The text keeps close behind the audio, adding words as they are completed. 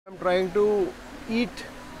I'm trying to eat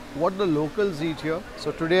what the locals eat here.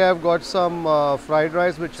 So today I've got some fried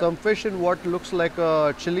rice with some fish in what looks like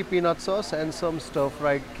a chili peanut sauce and some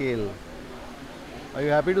stir-fried kale. Are you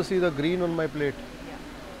happy to see the green on my plate?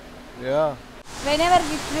 Yeah. Whenever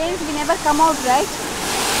it rains, we never come out, right?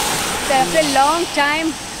 So after a long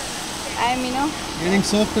time, Getting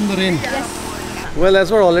soaked in the rain. Yes. Well,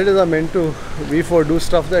 that's what holidays are meant to be for. Do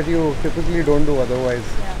stuff that you typically don't do otherwise.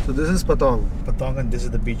 Yeah. So this is Patong. Patong, and this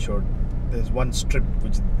is the beach road. There's one strip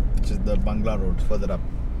which is the Bangla road further up.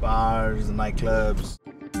 Bars, nightclubs.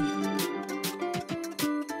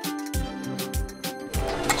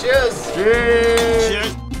 Cheers!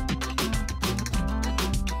 Cheers!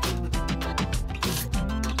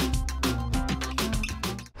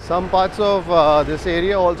 Some parts of this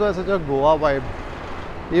area also has such a Goa vibe.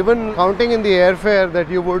 Even counting in the airfare that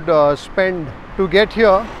you would spend to get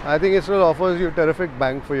here, I think it still offers you terrific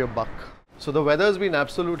bang for your buck. So the weather has been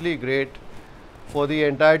absolutely great for the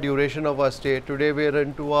entire duration of our stay. Today we are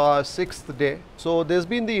into our 6th day. So there's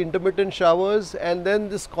been the intermittent showers and then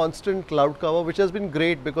this constant cloud cover, which has been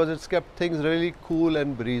great because it's kept things really cool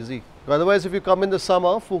and breezy. Otherwise, if you come in the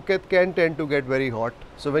summer, Phuket can tend to get very hot.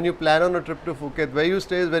 So when you plan on a trip to Phuket, where you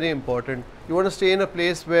stay is very important. You want to stay in a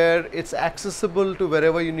place where it's accessible to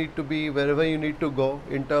wherever you need to be, wherever you need to go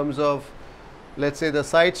in terms of, let's say, the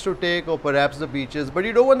sites to take or perhaps the beaches. But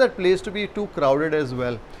you don't want that place to be too crowded as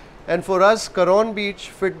well. And for us, Karon beach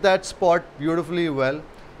fit that spot beautifully well.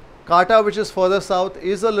 Kata, which is further south,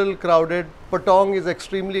 is a little crowded. Patong is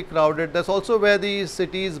extremely crowded. That's also where the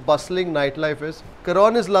city's bustling nightlife is.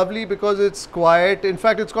 Karon is lovely because it's quiet. In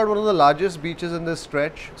fact, it's got one of the largest beaches in this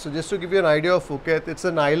stretch. So just to give you an idea of Phuket, it's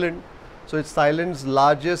an island. So it's Thailand's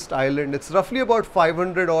largest island. It's roughly about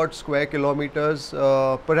 500 odd square kilometers,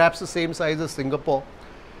 perhaps the same size as Singapore.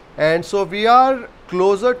 And so we are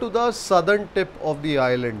closer to the southern tip of the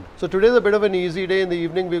island. So today is a bit of an easy day. In the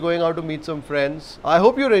evening we're going out to meet some friends. I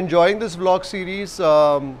hope you're enjoying this vlog series.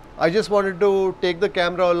 I just wanted to take the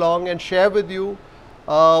camera along and share with you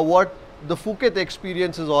what the Phuket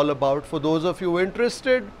experience is all about for those of you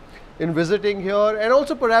interested in visiting here, and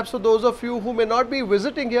also perhaps for those of you who may not be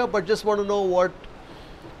visiting here but just want to know what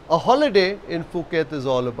a holiday in Phuket is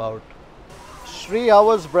all about. Shri, how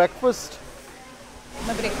was breakfast?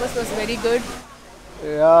 My breakfast was very good.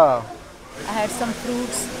 Yeah. I had some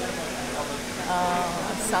fruits,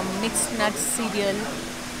 some mixed nuts cereal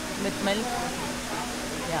with milk.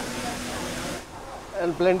 Yeah.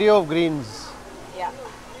 And plenty of greens. Yeah.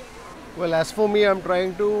 Well, as for me, I'm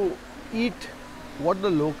trying to eat what the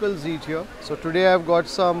locals eat here. So today I've got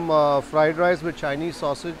some fried rice with Chinese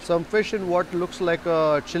sausage, some fish in what looks like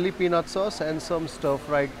a chili peanut sauce, and some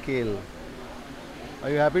stir-fried kale. Are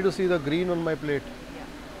you happy to see the green on my plate?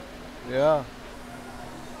 Yeah.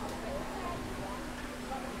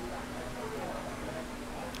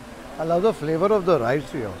 I love the flavor of the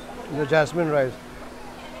rice here, the jasmine rice.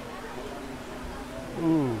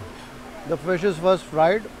 The fish is first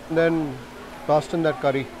fried, then tossed in that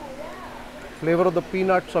curry. Flavor of the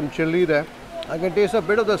peanut, some chili there. I can taste a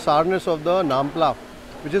bit of the sourness of the nampla,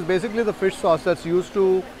 which is basically the fish sauce that's used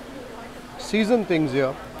to season things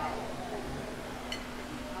here.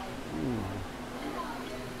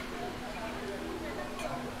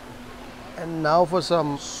 And now for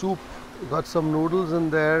some soup. Got some noodles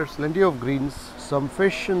in there, plenty of greens, some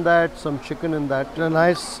fish in that, some chicken in that, and a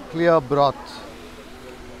nice clear broth.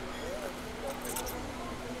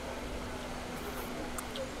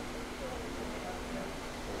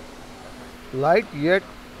 Light yet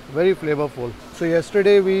very flavorful. So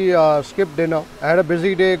yesterday we skipped dinner. I had a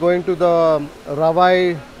busy day going to the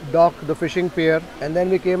Ravai dock, the fishing pier, and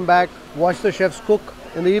then we came back, watched the chefs cook.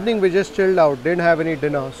 In the evening we just chilled out, didn't have any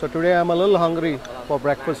dinner. So today I'm a little hungry for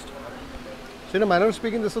breakfast. So in a manner of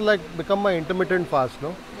speaking, this will like become my intermittent fast,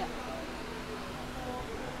 no? Yeah.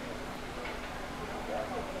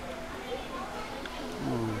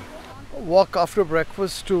 Walk after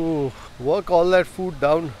breakfast to work all that food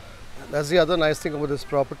down. That's the other nice thing about this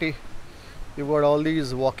property. You've got all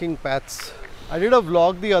these walking paths. I did a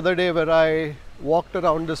vlog the other day where I walked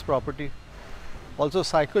around this property. Also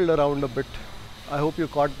cycled around a bit. I hope you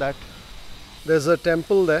caught that. There's a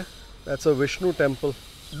temple there. That's a Vishnu temple.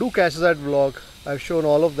 Do catch that vlog. I've shown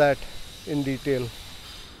all of that in detail.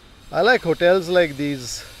 I like hotels like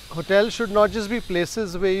these. Hotels should not just be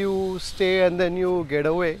places where you stay and then you get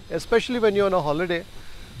away, especially when you're on a holiday.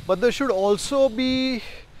 But there should also be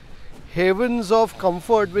havens of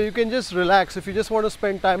comfort where you can just relax. If you just want to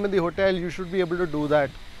spend time in the hotel, you should be able to do that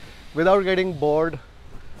without getting bored.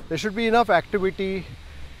 There should be enough activity,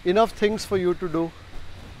 enough things for you to do.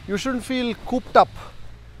 You shouldn't feel cooped up,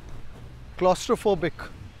 claustrophobic.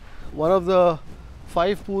 one of the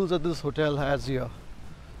 5 pools that this hotel has here.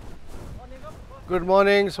 Good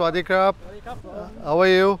morning, Swadhikrap. How are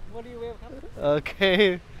you?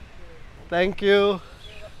 Okay, thank you.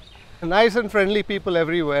 Nice and friendly people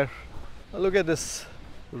everywhere. Look at this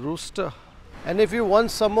rooster. And if you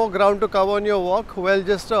want some more ground to cover on your walk, well,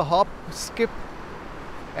 just a hop, skip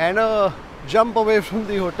and a jump away from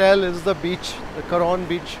the hotel is the beach, the Karon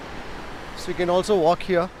beach. So you can also walk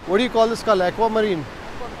here. What do you call this color? Aquamarine.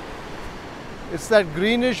 It's that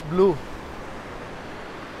greenish blue.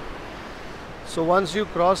 So once you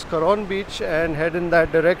cross Karon beach and head in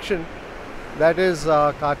that direction, that is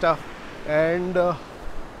Kata. And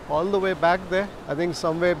all the way back there, I think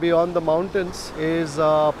somewhere beyond the mountains, is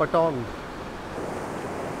Patong.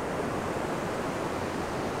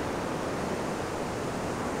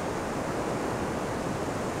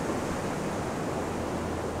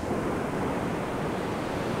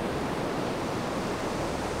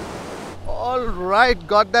 Alright,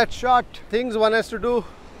 got that shot. Things one has to do.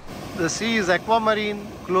 The sea is aquamarine,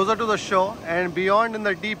 closer to the shore, and beyond in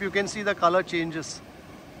the deep you can see the color changes.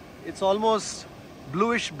 It's almost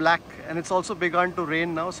bluish black, and it's also begun to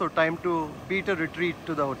rain now, so time to beat a retreat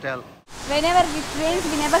to the hotel. Whenever it rains,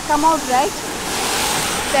 we never come out, right?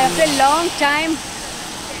 So after a long time,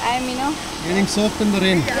 Getting soaked in the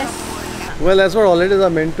rain. Yes. Well, that's what holidays are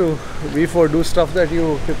meant to be for. Do stuff that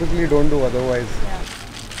you typically don't do otherwise.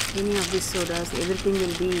 Any of these sodas, everything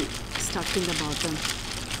will be stuck in the bottom.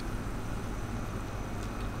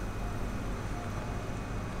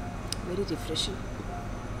 Very refreshing.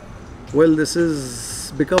 Well, this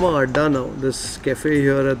has become a adda now, this cafe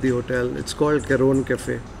here at the hotel. It's called Karon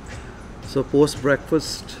Cafe. So post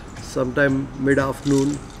breakfast, sometime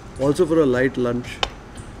mid-afternoon, also for a light lunch.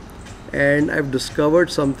 And I've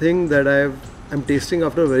discovered something that I'm tasting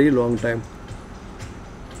after a very long time.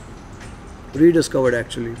 Rediscovered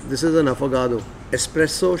actually. This is an affogato.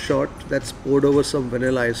 Espresso shot that's poured over some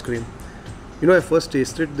vanilla ice cream. You know, I first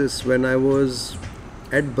tasted this when I was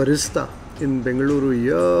at Barista in Bengaluru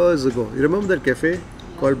years ago. You remember that cafe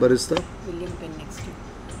called Barista? William Penn next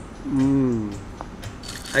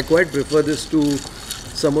to. I quite prefer this to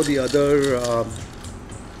some of the other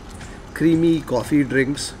creamy coffee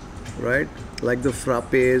drinks, right? Like the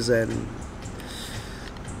frappes and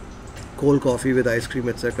cold coffee with ice cream,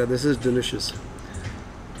 etc. This is delicious.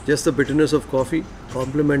 Just the bitterness of coffee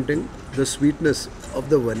complementing the sweetness of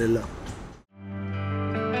the vanilla.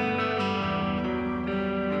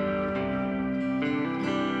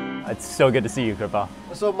 It's so good to see you, Kripal.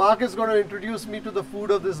 So Mark is going to introduce me to the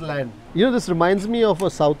food of this land. You know, this reminds me of a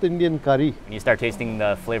South Indian curry. When you start tasting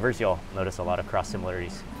the flavors, you'll notice a lot of cross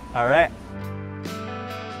similarities. All right.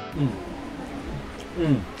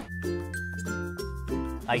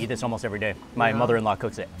 I eat this almost every day. My mother-in-law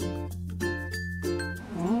cooks it.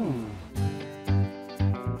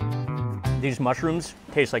 These mushrooms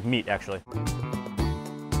taste like meat, actually.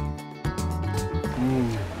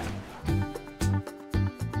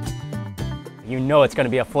 You know it's going to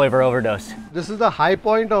be a flavor overdose. This is the high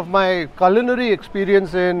point of my culinary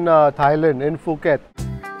experience in Thailand, in Phuket.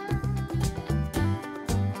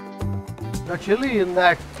 The chili in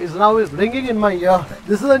that is ringing in my ear.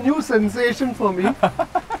 This is a new sensation for me.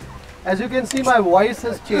 As you can see, my voice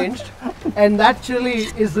has changed, and that chili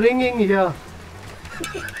is ringing here.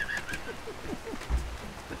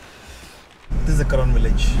 This is the Karon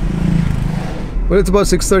village. Well, it's about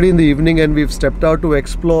 6:30 in the evening and we've stepped out to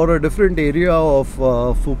explore a different area of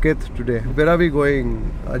Phuket today. Where are we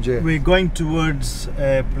going, Ajay? We're going towards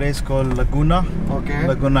a place called Laguna. Okay.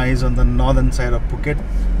 Laguna is on the northern side of Phuket.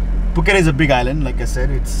 Phuket is a big island, like I said.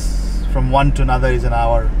 It's from one to another is an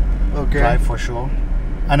hour drive for sure.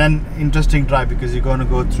 And an interesting drive because you're going to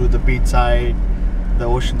go through the beach side, the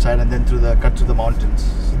ocean side, and then cut through the mountains.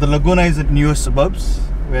 So the Laguna is the newest suburbs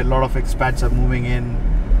where a lot of expats are moving in.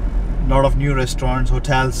 A lot of new restaurants,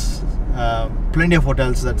 hotels, plenty of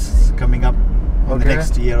hotels that's coming up in the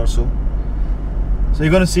next year or so. So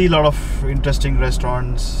you're going to see a lot of interesting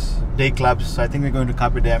restaurants, day clubs. I think we're going to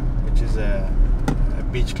Carpe, which is a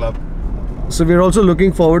beach club. So we're also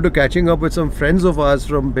looking forward to catching up with some friends of ours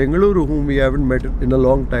from Bengaluru whom we haven't met in a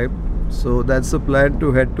long time. So that's the plan,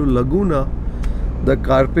 to head to Laguna, the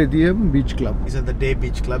Carpe Diem beach club. These are the day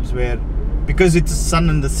beach clubs where, because it's the sun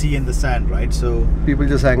and the sea and the sand, right? So people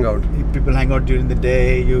just hang out. People hang out during the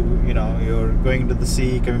day. You're going into the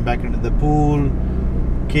sea, coming back into the pool.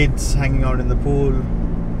 Kids hanging out in the pool.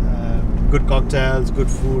 Good cocktails, good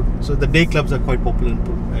food. So the day clubs are quite popular in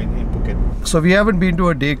Phuket. So we haven't been to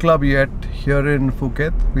a day club yet here in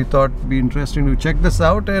Phuket. We thought it'd be interesting to check this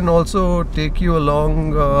out and also take you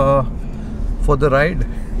along for the ride.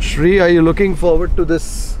 Shri, are you looking forward to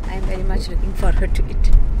this? I am very much looking forward to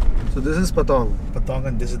it. So this is Patong. Patong,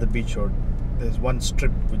 and this is the beach road. There's one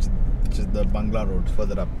strip which is the Bangla road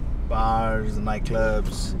further up. Bars,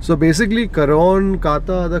 nightclubs. So basically Karon,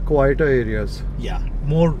 Kata are the quieter areas. Yeah,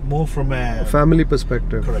 more from a family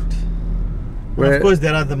perspective. Correct. Well, of course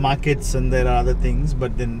there are the markets and there are other things,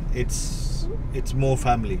 but then it's more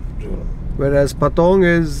family driven. Whereas Patong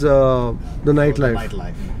is the nightlife.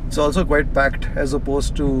 Nightlife. It's also quite packed as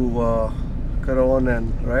opposed to Karon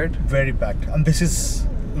and right? Very packed. And this is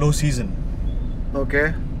low season.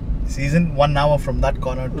 Okay. Season 1 hour from that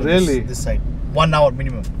corner to this side. 1 hour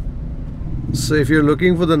minimum. So if you're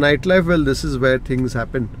looking for the nightlife, well, this is where things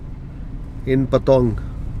happen in Patong.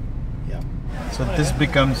 Yeah. So this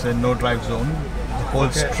becomes a no-drive zone. The whole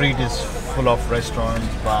street is full of restaurants,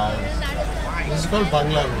 bars. This is called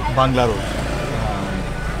Bangla Road. Bangla Road.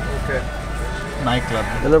 Okay. Nightclub.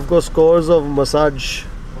 And of course, scores of massage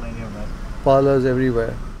Plenty of that. parlors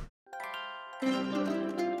everywhere.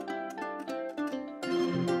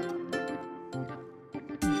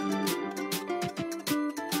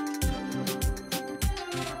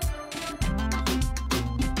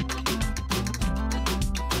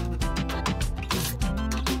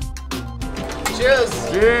 Cheers!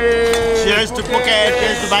 Cheers to Phuket,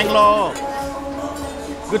 cheers to Bangalore.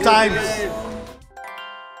 Good times.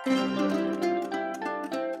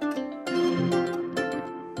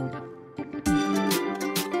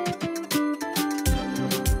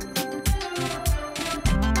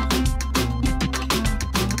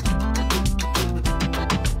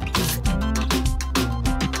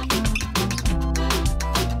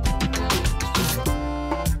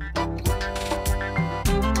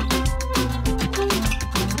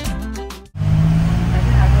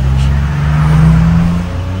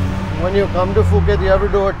 When you come to Phuket, you have to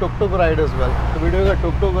do a tuk-tuk ride as well. So we're doing a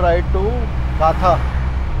tuk-tuk ride to Kata.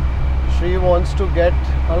 She wants to get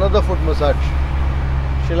another foot massage.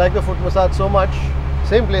 She liked the foot massage so much.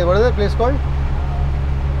 Same place. What is that place called?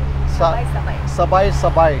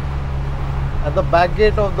 Sabai. At the back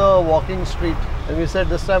gate of the walking street. And we said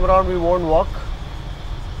this time around we won't walk.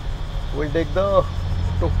 We'll take the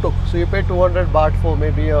tuk-tuk. So you pay 200 baht for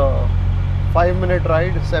maybe a 5-minute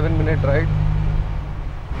ride, 7-minute ride.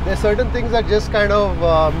 There are certain things that just kind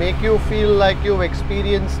of make you feel like you've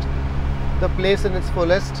experienced the place in its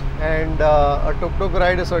fullest, and a tuk-tuk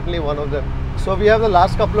ride is certainly one of them. So we have the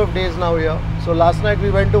last couple of days now here. So last night we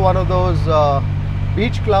went to one of those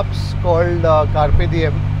beach clubs called Carpe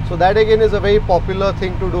Diem. So that again is a very popular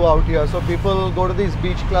thing to do out here. So people go to these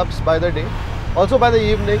beach clubs by the day, also by the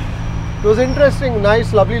evening. It was interesting,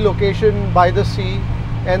 nice, lovely location by the sea,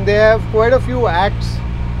 and they have quite a few acts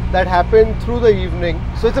that happen through the evening.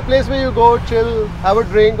 So it's a place where you go, chill, have a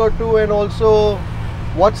drink or two, and also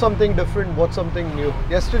watch something different, watch something new.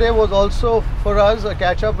 Yesterday was also for us a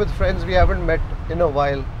catch up with friends we haven't met in a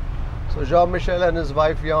while. So Jean-Michel and his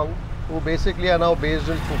wife Young, who basically are now based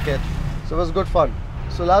in Phuket. So it was good fun.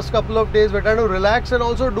 So last couple of days we're trying to relax and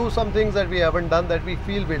also do some things that we haven't done that we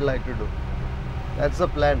feel we'd like to do. That's the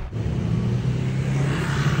plan.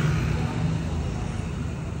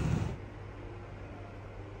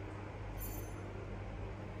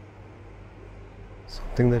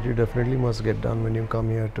 Something that you definitely must get done when you come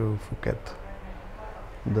here to Phuket.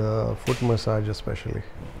 The foot massage especially.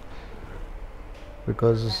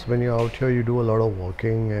 Because when you're out here you do a lot of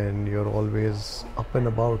walking and you're always up and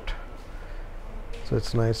about. So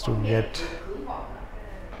it's nice to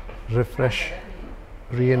refresh,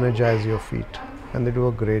 re-energize your feet. And they do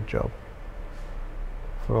a great job.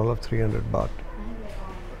 For all of 300 baht.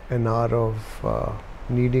 An hour of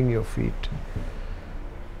kneading your feet.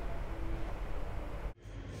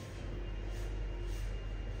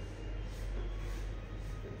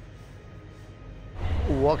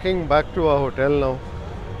 Walking back to our hotel now.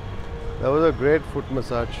 That was a great foot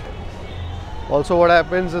massage. Also, what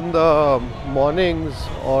happens in the mornings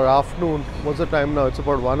or afternoon, what's the time now? It's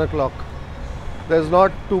about 1 o'clock. There's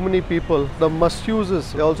not too many people. The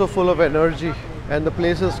masseuses, they're also full of energy and the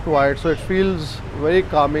place is quiet, so it feels very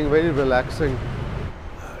calming, very relaxing.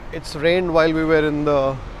 It's rained while we were in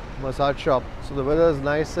the massage shop, so the weather is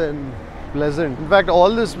nice and pleasant. In fact,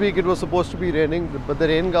 all this week it was supposed to be raining, but the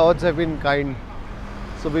rain gods have been kind.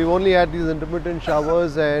 So we've only had these intermittent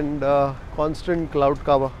showers and constant cloud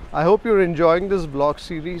cover. I hope you're enjoying this vlog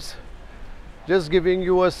series. Just giving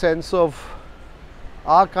you a sense of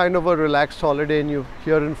our kind of a relaxed holiday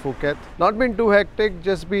here in Phuket. Not been too hectic,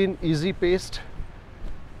 just been easy paced.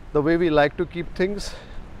 The way we like to keep things.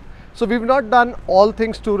 So we've not done all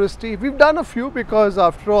things touristy. We've done a few because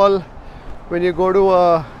after all, when you go to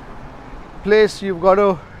a place, you've got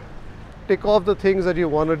to tick off the things that you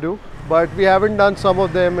want to do. But we haven't done some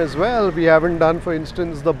of them as well. We haven't done, for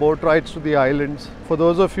instance, the boat rides to the islands. For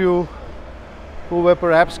those of you who were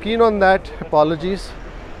perhaps keen on that, apologies.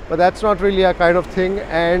 But that's not really our kind of thing.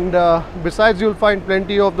 And besides, you'll find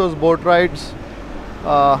plenty of those boat rides,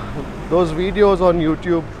 those videos on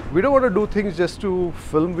YouTube. We don't want to do things just to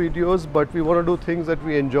film videos, but we want to do things that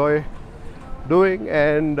we enjoy doing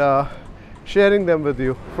and sharing them with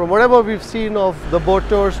you. From whatever we've seen of the boat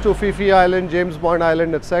tours to Fifi Island, James Bond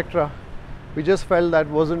Island, etc., we just felt that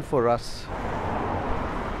wasn't for us.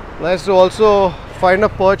 Nice to also find a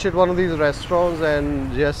perch at one of these restaurants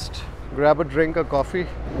and just grab a drink, a coffee,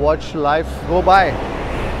 watch life go by.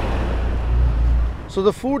 So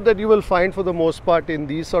the food that you will find for the most part in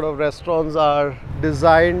these sort of restaurants are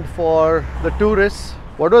designed for the tourists.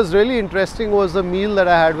 What was really interesting was the meal that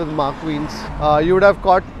I had with Mark Wiens. You would have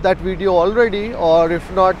caught that video already, or if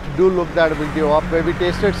not, do look that video up, where we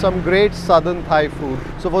tasted some great southern Thai food.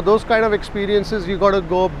 So for those kind of experiences, you got to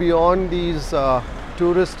go beyond these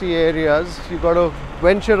touristy areas. You got to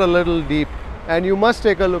venture a little deep. And you must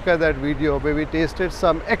take a look at that video where we tasted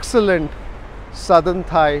some excellent southern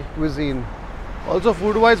Thai cuisine. Also,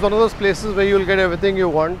 food wise, one of those places where you'll get everything you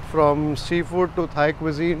want, from seafood to Thai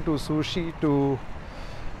cuisine to sushi to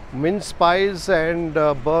mince pies and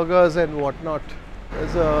burgers and whatnot.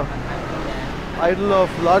 There's a idol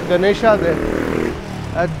of Lord Ganesha there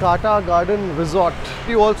at Kata Garden Resort.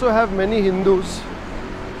 You also have many Hindus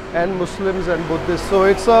and Muslims and Buddhists, so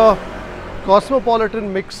it's a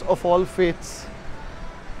cosmopolitan mix of all faiths.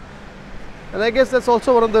 And I guess that's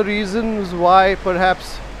also one of the reasons why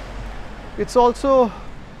perhaps it's also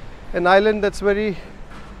an island that's very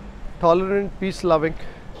tolerant, peace-loving.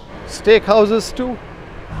 Steakhouses too.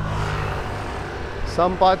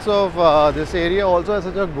 Some parts of this area also has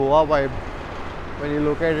such a Goa vibe when you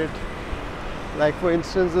look at it. Like for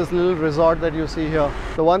instance, this little resort that you see here.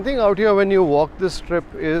 The one thing out here when you walk this strip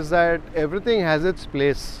is that everything has its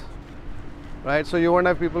place. Right, so you won't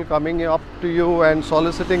have people coming up to you and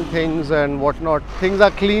soliciting things and whatnot. Things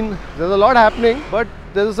are clean. There's a lot happening, but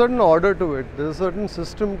there's a certain order to it. There's a certain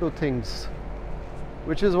system to things,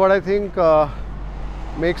 which is what I think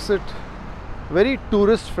makes it very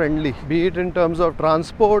tourist friendly, be it in terms of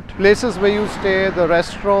transport, places where you stay, the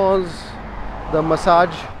restaurants, the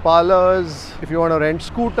massage parlors, if you want to rent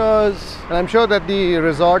scooters. And I'm sure that the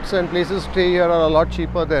resorts and places to stay here are a lot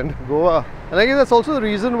cheaper than Goa. And I guess that's also the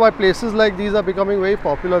reason why places like these are becoming very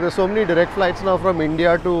popular. There's so many direct flights now from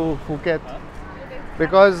India to Phuket,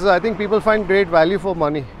 because I think people find great value for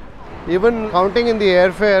money. Even counting in the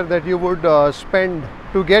airfare that you would spend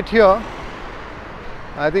to get here,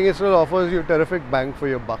 I think it still offers you terrific bang for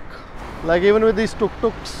your buck. Like even with these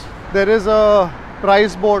tuk-tuks, there is a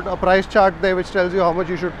price board, a price chart there which tells you how much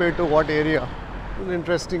you should pay to what area. An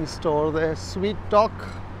interesting store there, Sweet Talk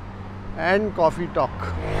and Coffee Talk,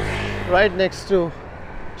 right next to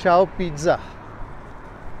Chow Pizza.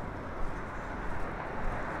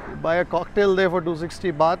 You buy a cocktail there for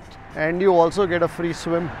 260 baht and you also get a free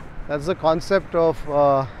swim. That's the concept of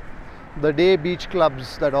the day beach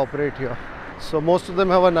clubs that operate here. So most of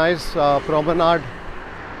them have a nice promenade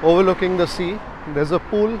overlooking the sea. There's a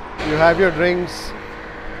pool, you have your drinks,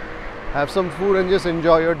 have some food and just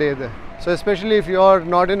enjoy your day there. So especially if you're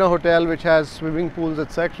not in a hotel which has swimming pools,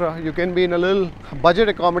 etc., you can be in a little budget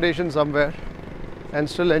accommodation somewhere and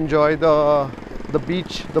still enjoy the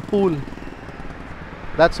beach, the pool,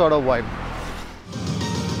 that sort of vibe.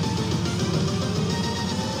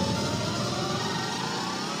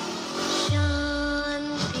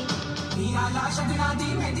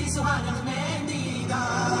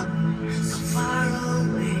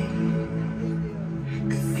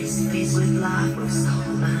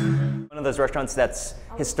 One of those restaurants that's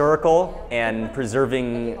historical and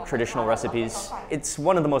preserving traditional recipes. It's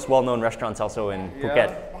one of the most well-known restaurants also in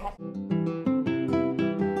Phuket.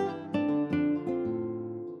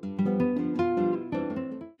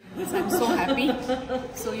 I'm so happy,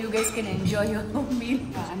 so you guys can enjoy your meal.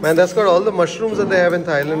 Man, that's got all the mushrooms that they have in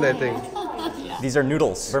Thailand, I think. These are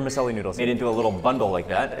noodles, vermicelli noodles, made into a little bundle like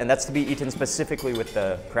that, and that's to be eaten specifically with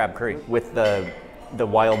the crab curry, with the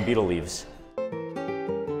wild beetle leaves.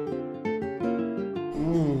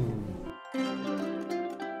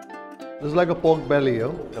 This is like a pork belly,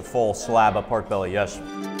 yo. The full slab of pork belly, yes. A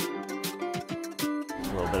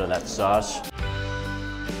little bit of that sauce.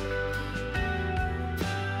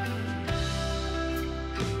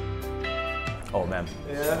 Oh man.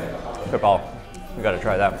 Yeah. Kripal, we gotta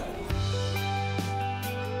try that.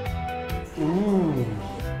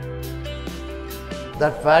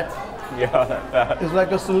 That fat Yeah. It's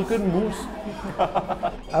like a silken mousse.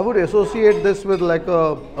 I would associate this with like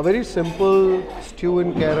a very simple stew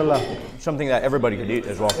in Kerala. Something that everybody could eat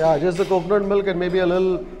as well. Yeah, just the coconut milk and maybe a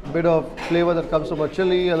little bit of flavor that comes from a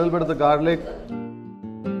chili, a little bit of the garlic.